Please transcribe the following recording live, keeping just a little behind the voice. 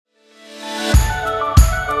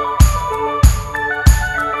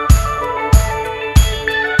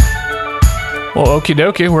Well, okie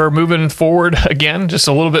dokie, we're moving forward again. Just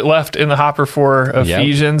a little bit left in the hopper for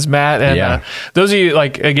Ephesians, Matt. And those of you,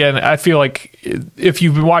 like, again, I feel like if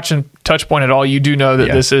you've been watching Touchpoint at all, you do know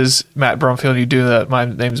that this is Matt Brumfield. You do that. My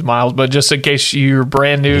name's Miles. But just in case you're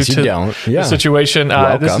brand new to the situation,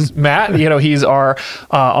 this is Matt. He's our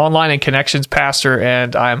online and connections pastor,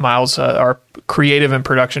 and I'm Miles, our creative and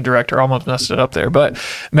production director. Almost messed it up there. But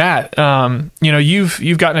Matt,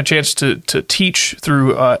 you've gotten a chance to teach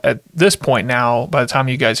through at this point now, by the time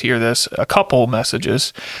you guys hear this, a couple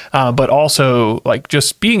messages, but also like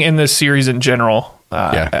just being in this series in general.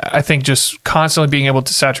 I think just constantly being able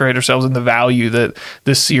to saturate ourselves in the value that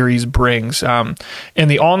this series brings in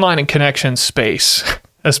the online and connection space,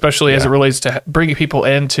 especially as it relates to bringing people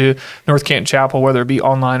into North Canton Chapel, whether it be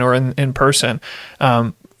online or in person.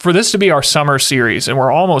 For this to be our summer series, and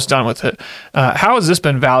we're almost done with it, how has this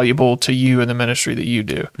been valuable to you in the ministry that you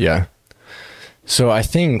do? Yeah. So I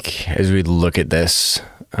think as we look at this,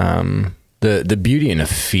 the beauty in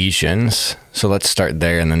Ephesians, so let's start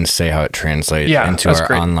there and then say how it translates into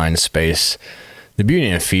our online space. The beauty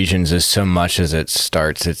in Ephesians is so much as it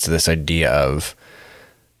starts, it's this idea of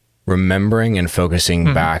remembering and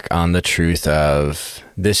focusing back on the truth of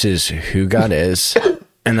this is who God is,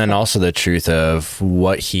 and then also the truth of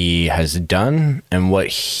what he has done and what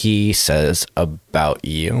he says about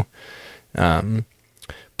you.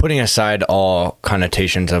 Putting aside all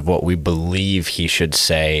connotations of what we believe he should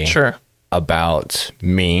say about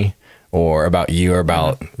me or about you or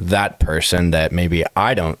about that person that maybe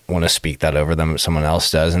I don't want to speak that over them, someone else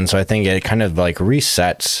does. And so I think it kind of like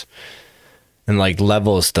resets and like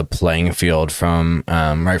levels the playing field from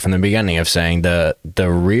right from the beginning of saying the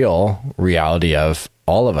real reality of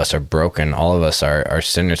all of us are broken, all of us are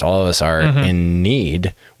sinners, all of us are in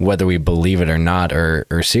need, whether we believe it or not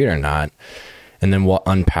or see it or not. And then what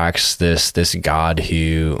unpacks this God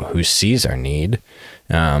who sees our need,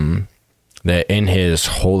 that in his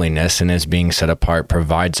holiness and his being set apart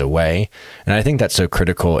provides a way. And I think that's so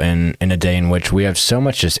critical in a day in which we have so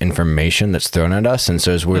much just information that's thrown at us. And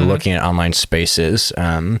so as we're looking at online spaces,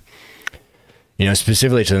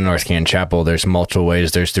 specifically to the North Canton Chapel, there's multiple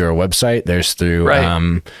ways. There's through our website, there's through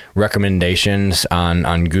recommendations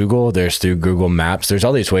on Google, there's through Google Maps. There's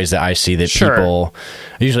all these ways that I see that people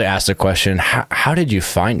usually ask the question, how did you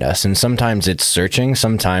find us? And sometimes it's searching,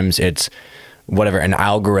 sometimes it's whatever, an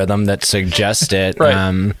algorithm that suggests it. But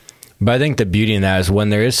I think the beauty in that is when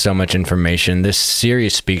there is so much information, this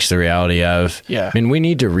series speaks the reality of, we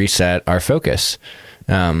need to reset our focus.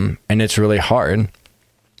 And it's really hard.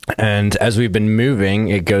 And as we've been moving,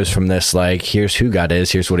 it goes from this, like, here's who God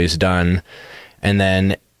is, here's what he's done. And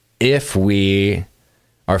then if we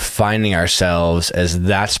are finding ourselves as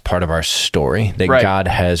that's part of our story, that God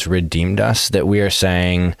has redeemed us, that we are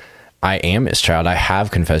saying, I am his child, I have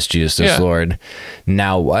confessed Jesus as Lord,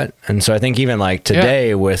 now what? And so I think even like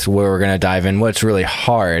today with where we're going to dive in, what's really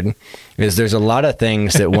hard is there's a lot of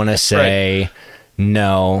things that want to say,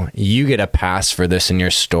 no, you get a pass for this in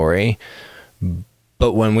your story.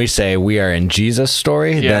 But when we say we are in Jesus'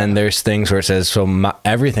 story, then there's things where it says, so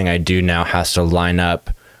everything I do now has to line up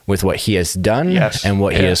with what he has done and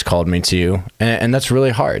what he has called me to. And that's really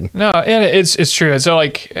hard. No, and it's true. And so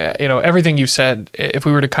like, everything you've said, if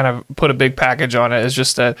we were to kind of put a big package on it, is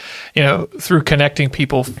just that, through connecting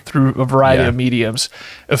people through a variety of mediums,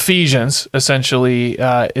 Ephesians essentially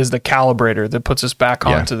is the calibrator that puts us back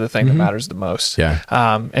onto the thing that matters the most.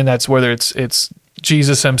 And that's whether it's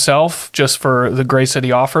Jesus himself, just for the grace that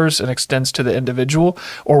he offers and extends to the individual,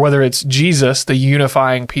 or whether it's Jesus, the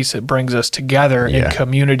unifying piece that brings us together in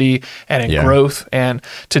community and in growth. And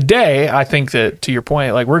today, I think that, to your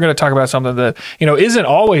point, like, we're going to talk about something that, isn't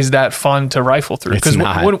always that fun to rifle through. Because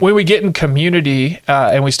when we get in community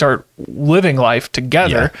and we start living life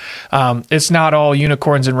together, it's not all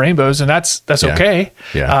unicorns and rainbows, and that's okay.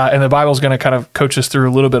 And the Bible's going to kind of coach us through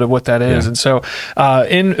a little bit of what that is. And so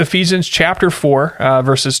in Ephesians chapter 4,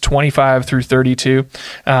 verses 25 through 32.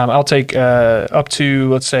 I'll take up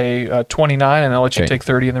to, let's say, 29, and I'll let you take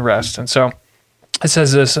 30 and the rest. And so it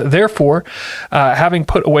says this, therefore, having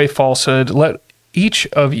put away falsehood, let each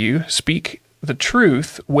of you speak the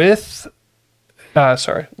truth with...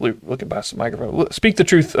 looking past the microphone. Speak the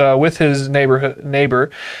truth with his neighbor,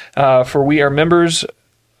 for we are members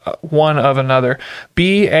one of another.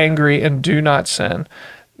 Be angry and do not sin.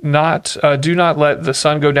 Do not let the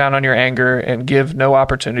sun go down on your anger, and give no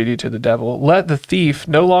opportunity to the devil. Let the thief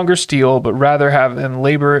no longer steal, but rather have him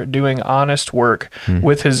labor doing honest work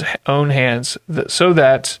with his own hands, so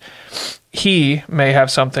that he may have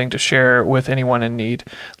something to share with anyone in need.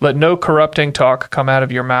 Let no corrupting talk come out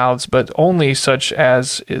of your mouths, but only such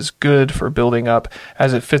as is good for building up,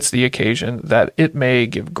 as it fits the occasion, that it may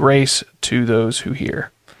give grace to those who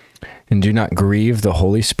hear. And do not grieve the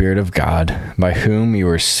Holy Spirit of God, by whom you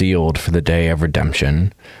are sealed for the day of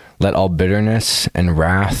redemption. Let all bitterness and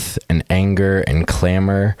wrath and anger and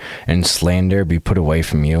clamor and slander be put away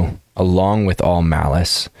from you, along with all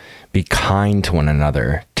malice. Be kind to one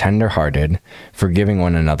another, tender-hearted, forgiving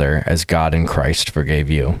one another, as God in Christ forgave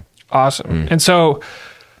you. Awesome. And so,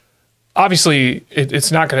 obviously,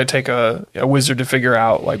 it's not going to take a wizard to figure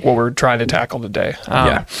out like what we're trying to tackle today.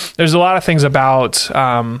 There's a lot of things about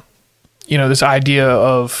this idea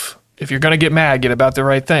of, if you're going to get mad, get about the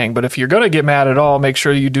right thing. But if you're going to get mad at all, make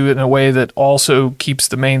sure you do it in a way that also keeps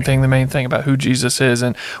the main thing about who Jesus is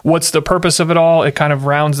and what's the purpose of it all. It kind of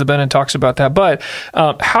rounds the bend and talks about that. But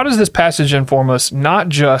how does this passage inform us, not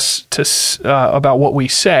just about what we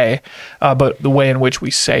say, but the way in which we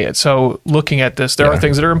say it? So looking at this, there are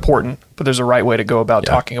things that are important, but there's a right way to go about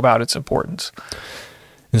talking about its importance.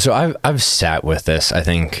 And so I've sat with this, I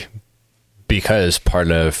think, because part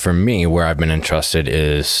of, for me, where I've been entrusted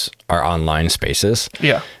is our online spaces.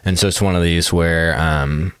 Yeah. And so it's one of these where,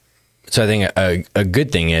 so I think a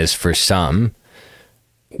good thing is for some,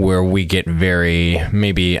 where we get very,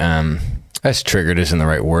 maybe, as triggered isn't the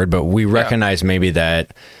right word, but we recognize maybe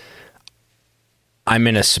that I'm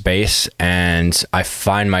in a space and I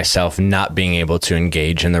find myself not being able to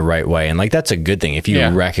engage in the right way. And like, that's a good thing if you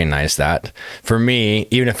recognize that. For me,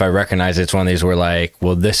 even if I recognize it's one of these where like,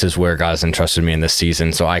 well, this is where God's entrusted me in this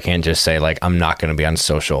season. So I can't just say like, I'm not going to be on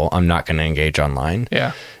social. I'm not going to engage online.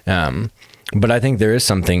 Yeah. But I think there is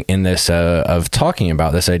something in this, of talking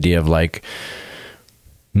about this idea of like,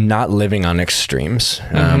 not living on extremes,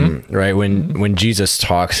 right? When Jesus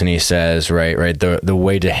talks and he says, right, the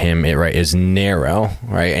way to him, is narrow,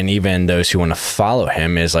 right? And even those who want to follow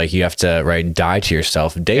him is like, you have to, die to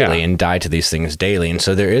yourself daily and die to these things daily. And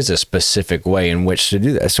so there is a specific way in which to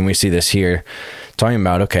do this. And we see this here talking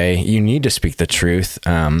about, okay, you need to speak the truth.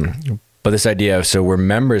 But this idea of, so we're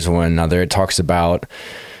members of one another, it talks about,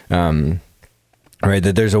 right,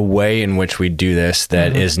 that there's a way in which we do this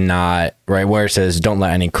that is not, right, where it says, don't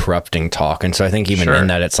let any corrupting talk. And so I think even in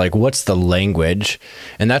that, it's like, what's the language?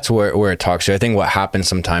 And that's where it talks to. I think what happens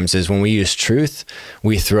sometimes is when we use truth,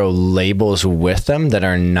 we throw labels with them that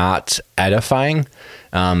are not edifying.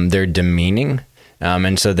 They're demeaning.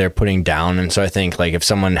 And so they're putting down. And so I think like if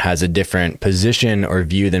someone has a different position or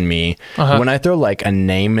view than me, when I throw like a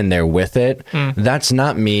name in there with it, that's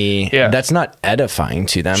not me. Yeah. That's not edifying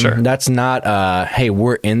to them. Sure. That's not, hey,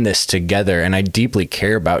 we're in this together and I deeply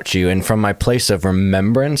care about you. And from my place of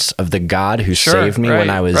remembrance of the God who saved me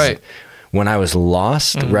when I was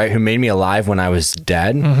lost, right? Who made me alive when I was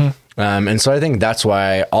dead. And so I think that's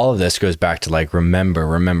why all of this goes back to like, remember,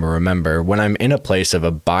 when I'm in a place of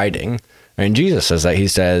abiding. And Jesus says that. He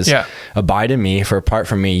says, abide in me, for apart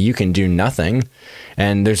from me, you can do nothing.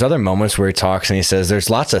 And there's other moments where he talks and he says, there's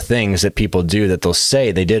lots of things that people do that they'll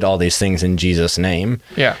say they did all these things in Jesus' name.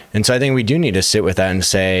 Yeah. And so I think we do need to sit with that and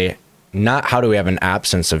say, not how do we have an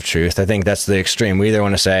absence of truth? I think that's the extreme. We either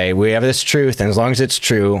want to say, we have this truth, and as long as it's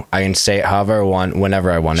true, I can say it however I want, whenever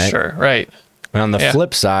I want it. Sure, right. And on the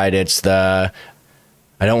flip side, it's I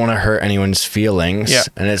don't want to hurt anyone's feelings. Yeah.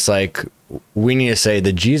 And it's like, we need to say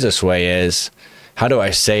the Jesus way is, how do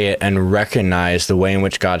I say it and recognize the way in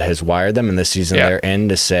which God has wired them in the season they're in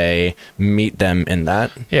to say, meet them in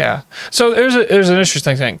that? Yeah. So there's an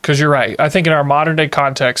interesting thing, because you're right. I think in our modern day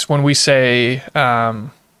context, when we say,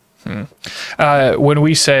 like,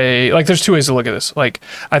 there's two ways to look at this. Like,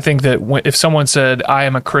 I think that if someone said, I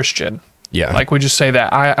am a Christian, like we just say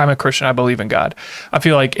that I'm a Christian, I believe in God. I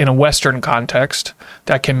feel like in a Western context,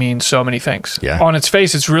 that can mean so many things. Yeah. On its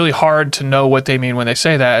face, it's really hard to know what they mean when they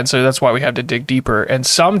say that. And so that's why we have to dig deeper. And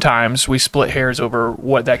sometimes we split hairs over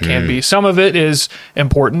what that can be. Some of it is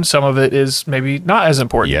important. Some of it is maybe not as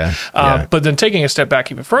important. But then taking a step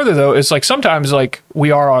back even further, though, it's like sometimes like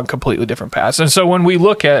we are on completely different paths. And so when we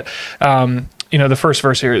look at, the first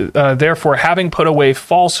verse here, therefore, having put away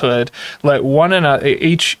falsehood, let one another,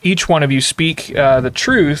 each one of you speak the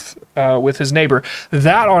truth with his neighbor.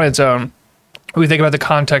 That on its own, we think about the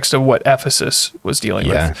context of what Ephesus was dealing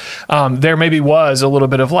with. There maybe was a little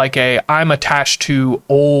bit of like I'm attached to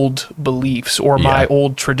old beliefs or my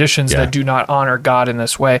old traditions that do not honor God in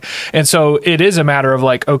this way. And so it is a matter of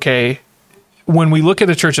like, okay, when we look at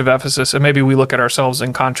the church of Ephesus, and maybe we look at ourselves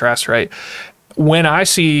in contrast, right? When I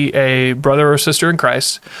see a brother or sister in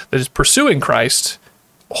Christ that is pursuing Christ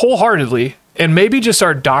wholeheartedly, and maybe just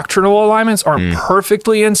our doctrinal alignments aren't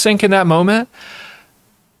perfectly in sync in that moment,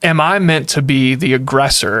 am I meant to be the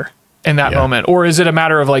aggressor in that moment? Or is it a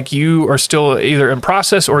matter of like, you are still either in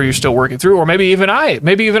process or you're still working through, or maybe even I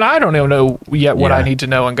don't know yet what I need to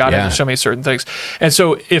know, and God has to show me certain things. And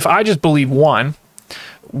so if I just believe one,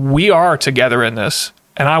 we are together in this,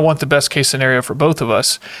 and I want the best case scenario for both of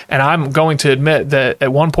us. And I'm going to admit that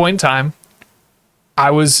at one point in time, I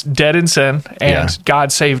was dead in sin, and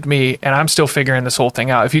God saved me, and I'm still figuring this whole thing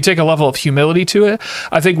out. If you take a level of humility to it,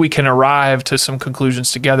 I think we can arrive to some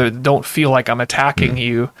conclusions together that don't feel like I'm attacking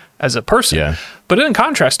you as a person. Yeah. But in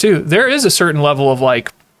contrast too, there is a certain level of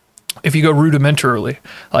like, if you go rudimentarily,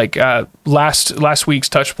 like last week's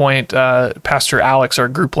Touchpoint, Pastor Alex, our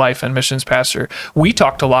group life and missions pastor, we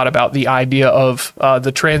talked a lot about the idea of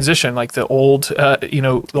the transition, like the old,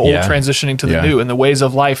 the old transitioning to the new and the ways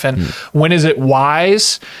of life. And when is it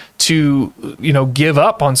wise to, give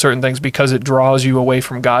up on certain things because it draws you away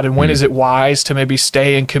from God? And when is it wise to maybe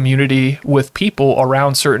stay in community with people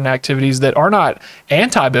around certain activities that are not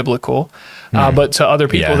anti-biblical, but to other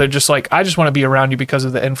people, they're just like, I just want to be around you because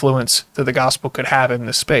of the influence that the gospel could have in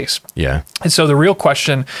this space. Yeah. And so the real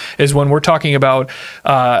question is, when we're talking about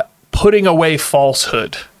putting away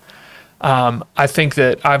falsehood, I think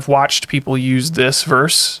that I've watched people use this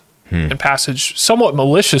verse and passage somewhat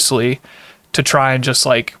maliciously to try and just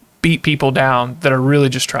like beat people down that are really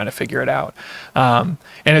just trying to figure it out.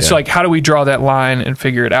 And it's like, how do we draw that line and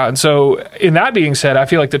figure it out? And so in that being said, I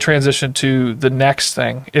feel like the transition to the next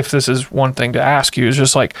thing, if this is one thing to ask you, is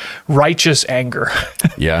just like righteous anger.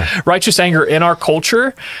 Righteous anger in our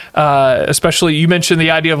culture, especially you mentioned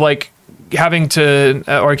the idea of like having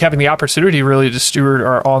the opportunity really to steward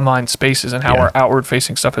our online spaces and how our outward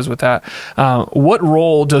facing stuff is with that. What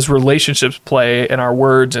role does relationships play in our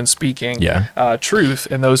words and speaking truth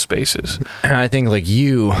in those spaces? And I think like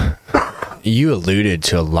you alluded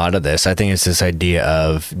to a lot of this. I think it's this idea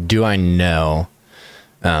of, do I know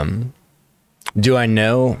who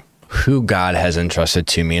God has entrusted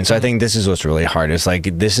to me? And so I think this is what's really hard. It's like,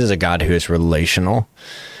 this is a God who is relational.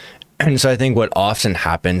 And so I think what often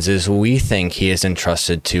happens is we think he is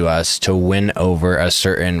entrusted to us to win over a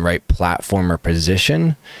certain platform or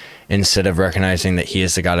position, instead of recognizing that he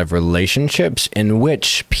is the God of relationships, in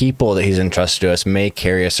which people that he's entrusted to us may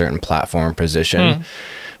carry a certain platform or position.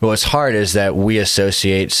 But what's hard is that we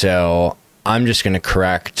associate, so I'm just going to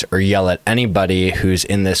correct or yell at anybody who's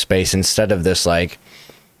in this space, instead of this like,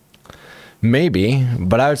 maybe,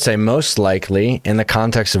 but I would say most likely, in the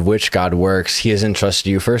context of which God works, he has entrusted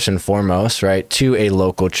you first and foremost, right, to a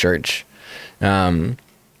local church. And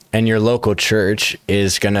your local church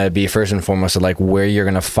is going to be first and foremost like where you're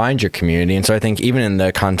going to find your community. And so I think even in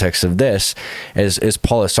the context of this, as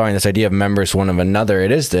Paul is starting this idea of members one of another,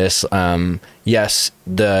 it is this, yes,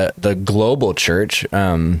 the global church,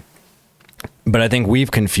 but I think we've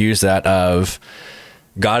confused that of,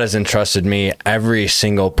 God has entrusted me, every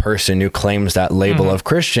single person who claims that label of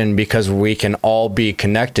Christian, because we can all be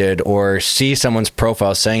connected or see someone's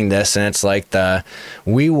profile saying this. And it's like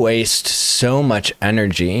we waste so much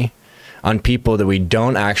energy on people that we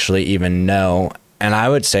don't actually even know. And I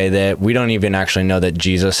would say that we don't even actually know that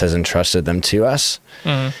Jesus has entrusted them to us.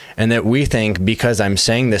 And that we think, because I'm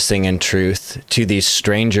saying this thing in truth to these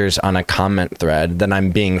strangers on a comment thread, that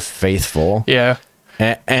I'm being faithful. Yeah.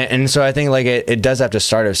 And so I think like it does have to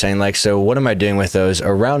start of saying like, so what am I doing with those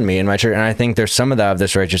around me in my church? And I think there's some of that, of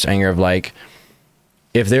this righteous anger of like,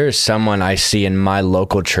 if there is someone I see in my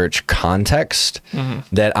local church context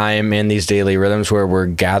that I am in these daily rhythms where we're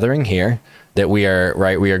gathering here, that we are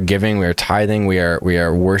we are giving, we are tithing, we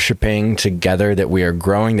are worshiping together, that we are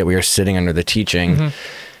growing, that we are sitting under the teaching.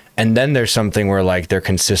 And then there's something where like they're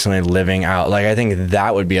consistently living out. Like, I think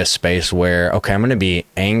that would be a space where, okay, I'm going to be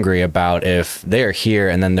angry about if they are here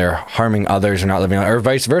and then they're harming others or not living out, or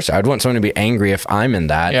vice versa. I'd want someone to be angry if I'm in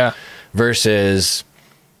that versus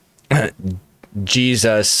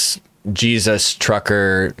Jesus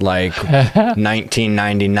trucker, like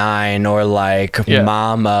 1999, or like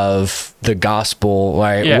mom of the gospel,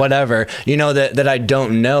 like whatever, that I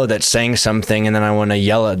don't know, that's saying something and then I want to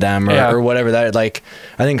yell at them or whatever. That, like,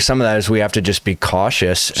 I think some of that is we have to just be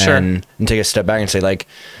cautious and take a step back and say like,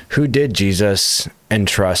 who did Jesus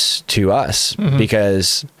entrust to us?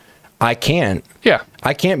 Because I can't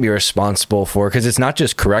be responsible for, because it's not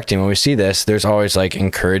just correcting. When we see this, there's always like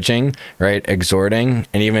encouraging, right? Exhorting.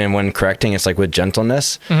 And even when correcting, it's like with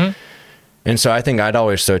gentleness. And so I think I'd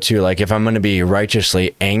always throw too, like if I'm going to be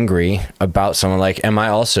righteously angry about someone, like, am I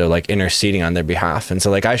also like interceding on their behalf? And so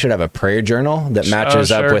like I should have a prayer journal that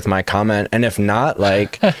matches up with my comment. And if not,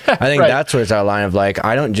 like, I think that's where it's our line of like,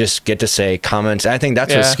 I don't just get to say comments. I think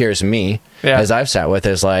that's what scares me as I've sat with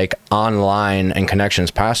is like online and connections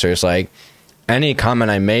pastors, like any comment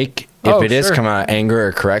I make, if it is coming out of anger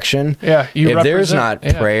or correction, if there's not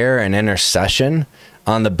prayer and intercession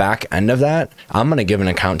on the back end of that, I'm going to give an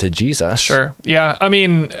account to Jesus. Sure. Yeah. I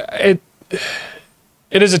mean, it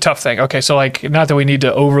is a tough thing. Okay. So like, not that we need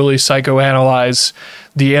to overly psychoanalyze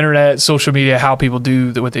the internet, social media, how people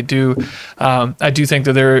do what they do. I do think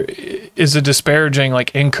that there is a disparaging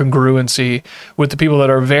like incongruency with the people that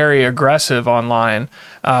are very aggressive online.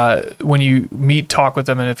 When you talk with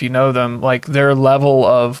them, and if you know them, like their level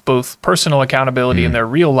of both personal accountability in their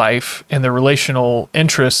real life and their relational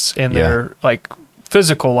interests in their like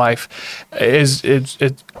physical life is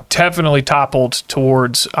definitely toppled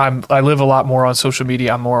towards I live a lot more on social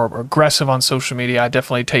media. I'm more aggressive on social media. I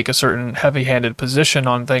definitely take a certain heavy-handed position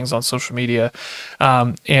on things on social media.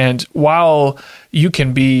 And while you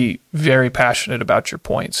can be very passionate about your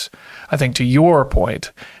points, I think to your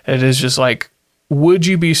point, it is just like, would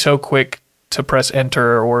you be so quick to press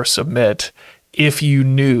enter or submit if you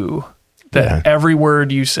knew that every word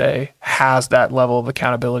you say has that level of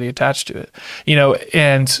accountability attached to it,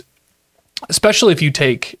 and especially if you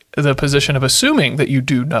take the position of assuming that you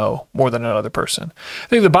do know more than another person. I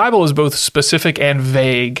think the Bible is both specific and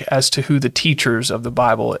vague as to who the teachers of the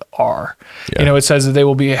Bible are. Yeah. It says that they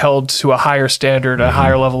will be held to a higher standard, a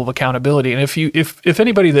higher level of accountability. And if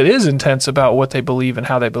anybody that is intense about what they believe and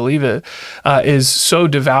how they believe it is so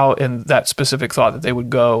devout in that specific thought that they would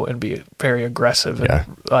go and be very aggressive and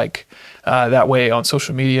that way on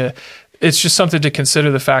social media, it's just something to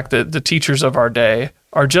consider the fact that the teachers of our day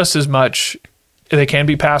are just as much, they can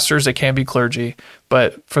be pastors, they can be clergy,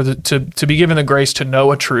 but to be given the grace to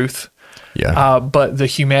know a truth, but the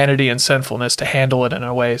humanity and sinfulness to handle it in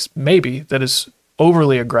a way maybe that is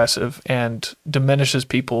overly aggressive and diminishes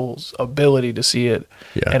people's ability to see it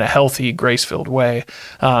in a healthy, grace-filled way,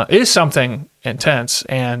 is something intense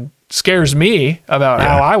and scares me about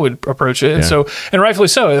how I would approach it. And and rightfully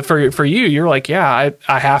so, for you, you're like, I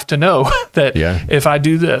have to know that if I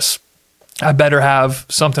do this, I better have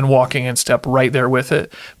something walking in step right there with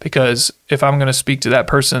it, because if I'm going to speak to that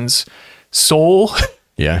person's soul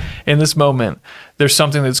in this moment, there's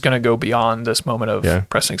something that's going to go beyond this moment of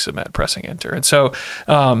pressing submit, pressing enter. And so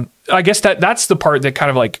I guess that's the part that kind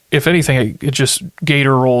of like, if anything, it just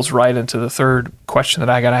gator rolls right into the third question that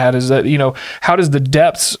I had is that, how does the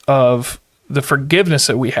depths of the forgiveness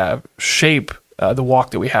that we have shape the walk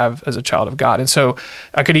that we have as a child of God? And so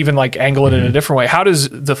I could even like angle it in a different way. How does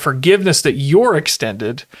the forgiveness that you're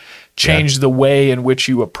extended change the way in which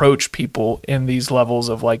you approach people in these levels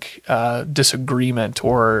of like disagreement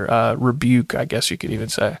or rebuke, I guess you could even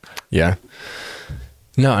say? Yeah.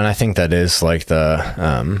 No, and I think that is like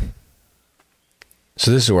the so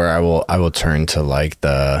this is where I will turn to like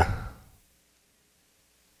the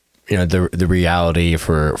the reality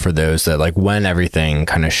for those that like when everything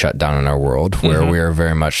kind of shut down in our world, where we are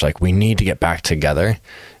very much like we need to get back together.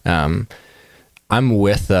 I'm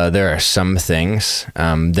with there are some things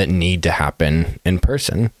that need to happen in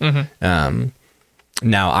person.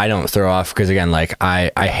 Now I don't throw off, because again, like I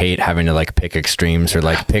hate having to like pick extremes or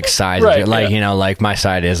like pick sides. Right, like my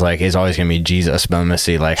side is always gonna be Jesus, but I'm gonna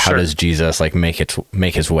see like how does Jesus like make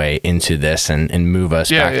his way into this and move us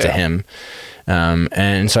back to him.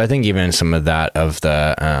 And so I think even some of that of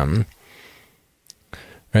the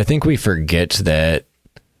I think we forget that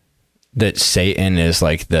Satan is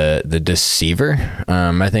like the deceiver.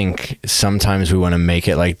 I think sometimes we want to make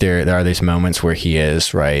it like there are these moments where he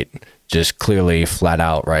is just clearly flat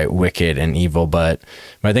out wicked and evil, but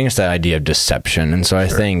I think it's that idea of deception. And so I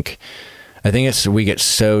think we get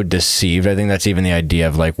so deceived. I think that's even the idea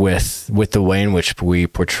of like with the way in which we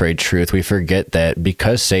portray truth, we forget that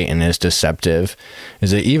because Satan is deceptive,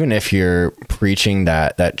 is that even if you're preaching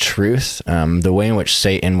that truth, the way in which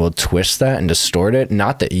Satan will twist that and distort it,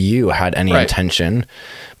 not that you had any intention,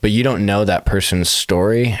 but you don't know that person's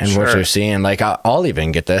story and what you're seeing. Like I'll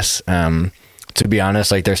even get this, to be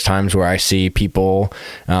honest, like there's times where I see people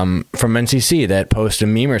from NCC that post a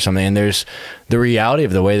meme or something, and there's the reality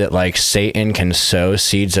of the way that like Satan can sow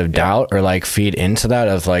seeds of doubt or like feed into that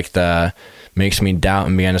of like the makes me doubt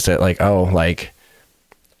and be honest that like, oh, like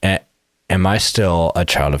am I still a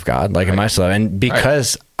child of God? Like, am I still, and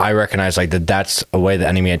because I recognize like that's a way the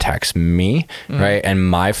enemy attacks me, right? And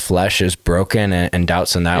my flesh is broken and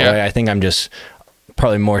doubts in that way. I think I'm just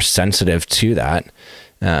probably more sensitive to that.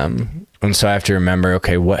 And so I have to remember,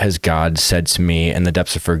 okay, what has God said to me in the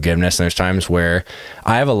depths of forgiveness? And there's times where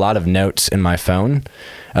I have a lot of notes in my phone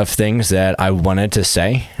of things that I wanted to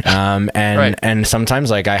say. And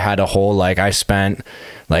sometimes like I had a whole, like I spent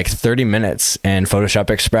like 30 minutes in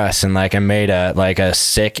Photoshop Express and like I made a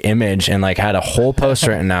sick image and like had a whole post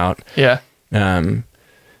written out. Yeah.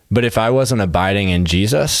 But if I wasn't abiding in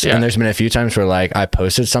Jesus, and there's been a few times where like I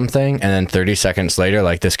posted something and then 30 seconds later,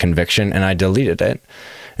 like this conviction and I deleted it.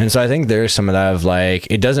 And so I think there's some of that of like,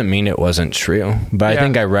 it doesn't mean it wasn't true, but I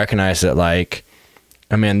think I recognize that like,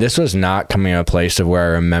 I mean, this was not coming from a place of where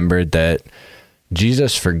I remembered that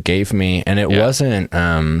Jesus forgave me and it wasn't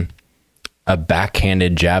a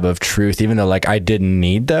backhanded jab of truth, even though like I didn't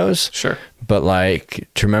need those. Sure. But like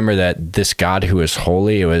to remember that this God who is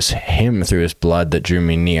holy, it was him through his blood that drew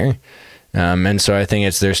me near. And so I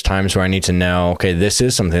think there's times where I need to know, okay, this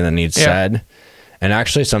is something that needs said. And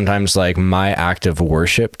actually sometimes like my act of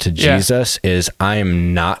worship to Jesus is I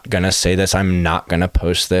am not going to say this. I'm not going to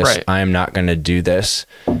post this. Right. I am not going to do this.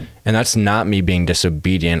 And that's not me being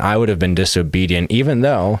disobedient. I would have been disobedient even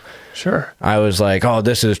though I was like, oh,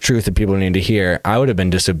 this is truth that people need to hear. I would have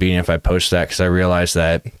been disobedient if I posted that because I realized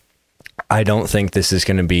that I don't think this is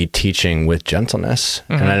going to be teaching with gentleness.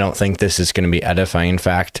 And I don't think this is going to be edifying. In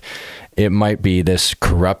fact, it might be this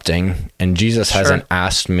corrupting. And Jesus hasn't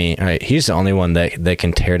asked me, he's the only one that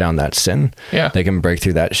can tear down that sin. Yeah. They can break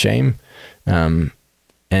through that shame.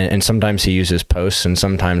 And sometimes he uses posts and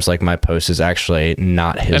sometimes like my post is actually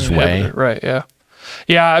not his way. Right. Yeah.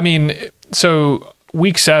 Yeah. I mean, so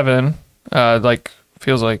week 7, like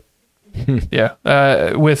feels like,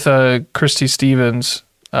 with Christy Stevens,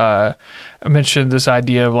 I mentioned this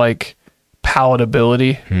idea of like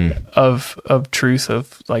palatability of truth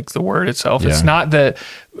of like the word itself. It's not that,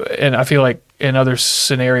 and I feel like in other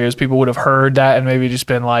scenarios, people would have heard that and maybe just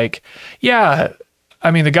been like, I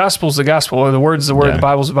mean, the gospel's the gospel, or the word's the word, the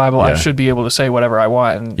Bible's the Bible. I should be able to say whatever I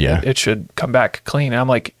want and it should come back clean. And I'm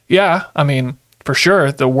like, I mean, for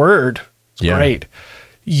sure, the word is great.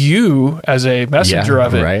 You, as a messenger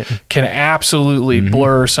of it, can absolutely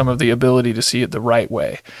blur some of the ability to see it the right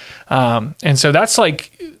way. And so that's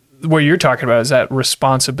like what you're talking about is that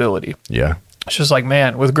responsibility. Yeah. It's just like,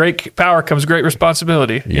 man, with great power comes great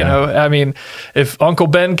responsibility. You know, I mean, if Uncle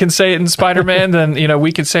Ben can say it in Spider-Man, then, you know,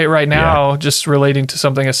 we can say it right now, just relating to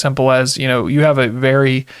something as simple as, you know, you have a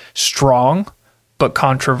very strong but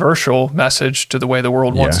controversial message to the way the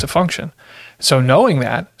world wants to function. So knowing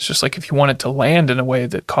that, it's just like if you want it to land in a way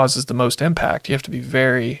that causes the most impact, you have to be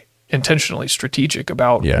very intentionally strategic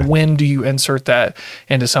about when do you insert that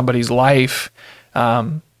into somebody's life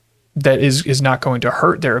that is not going to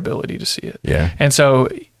hurt their ability to see it. Yeah. And so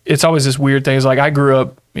it's always this weird thing. It's like I grew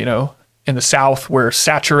up, you know, in the South where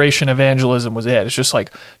saturation evangelism was it. It's just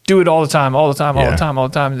like, do it all the time, all the time, all the time, all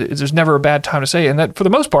the time. There's never a bad time to say it. And that, for the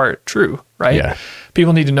most part, true, right? Yeah.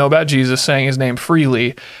 People need to know about Jesus. Saying his name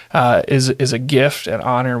freely is a gift and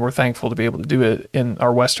honor, and we're thankful to be able to do it in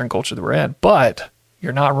our Western culture that we're in. But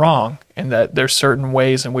you're not wrong in that there's certain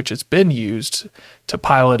ways in which it's been used to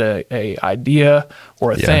pilot a idea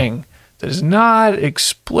or a thing that is not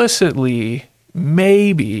explicitly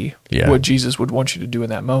maybe what Jesus would want you to do in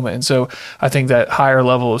that moment. And so I think that higher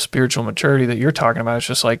level of spiritual maturity that you're talking about is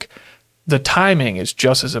just like the timing is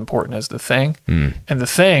just as important as the thing. And the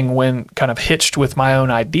thing, when kind of hitched with my own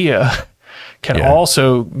idea, can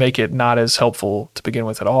also make it not as helpful to begin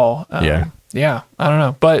with at all. I don't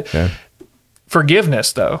know. But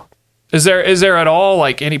forgiveness, though, is there at all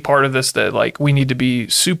like any part of this that like we need to be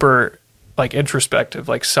super like introspective,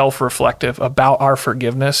 like self-reflective about our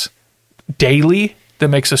forgiveness daily that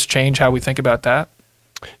makes us change how we think about that?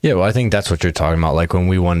 Yeah, well, I think that's what you're talking about. Like when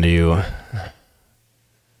we want to,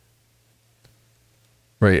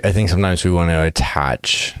 right? I think sometimes we want to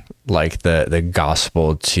attach like the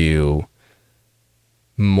gospel to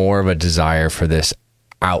more of a desire for this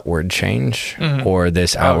outward change or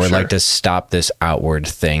this outward, like to stop this outward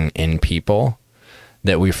thing in people,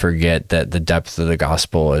 that we forget that the depth of the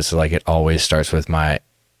gospel is like, it always starts with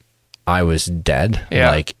I was dead,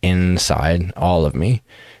 like inside all of me.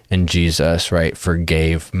 And Jesus, right,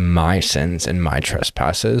 forgave my sins and my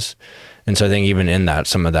trespasses. And so I think even in that,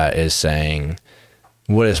 some of that is saying,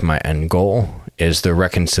 what is my end goal? Is the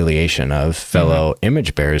reconciliation of fellow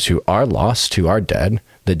image bearers who are lost, who are dead,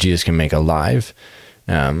 that Jesus can make alive.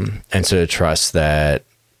 And so to trust that,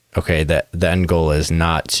 okay, that the end goal is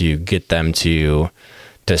not to get them to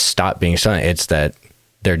stop being silent. It's that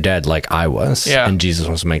they're dead like I was, and Jesus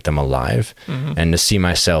wants to make them alive, and to see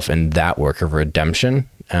myself in that work of redemption,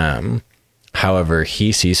 however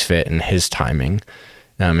he sees fit in his timing.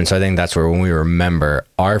 And so I think that's where when we remember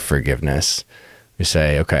our forgiveness, you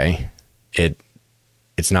say, okay,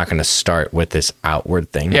 it's not going to start with this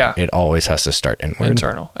outward thing. Yeah. It always has to start inward.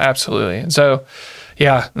 Internal. Absolutely. And so,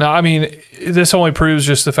 yeah, no, I mean, this only proves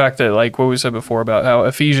just the fact that, like what we said before about how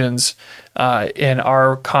Ephesians, in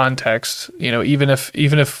our context, even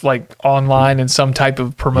if like online and some type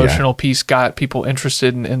of promotional piece got people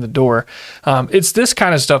interested in the door, it's this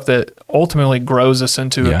kind of stuff that ultimately grows us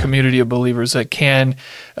into a community of believers that can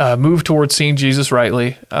move towards seeing Jesus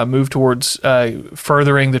rightly, move towards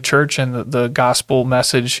furthering the church and the gospel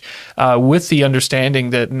message with the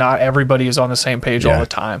understanding that not everybody is on the same page all the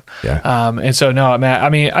time. Yeah. And so, no, man, I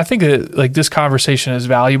mean, I think that like this conversation is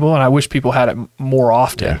valuable, and I wish people had it more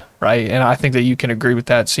often. Yeah. Right. And I think that you can agree with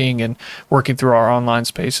that, seeing and working through our online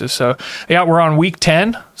spaces. So, yeah, we're on week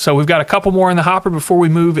 10. So we've got a couple more in the hopper before we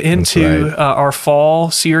move into our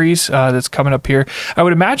fall series that's coming up here. I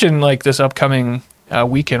would imagine like this upcoming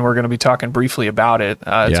weekend, we're going to be talking briefly about it.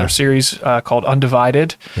 It's our series called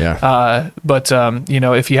Undivided. But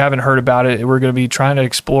if you haven't heard about it, we're going to be trying to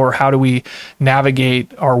explore how do we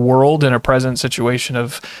navigate our world in a present situation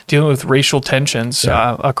of dealing with racial tensions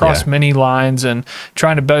across many lines, and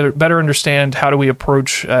trying to better understand how do we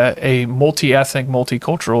approach a multi-ethnic,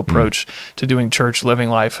 multicultural approach to doing church, living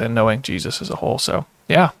life, and knowing Jesus as a whole. So,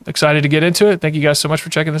 yeah, excited to get into it. Thank you guys so much for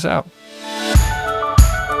checking this out.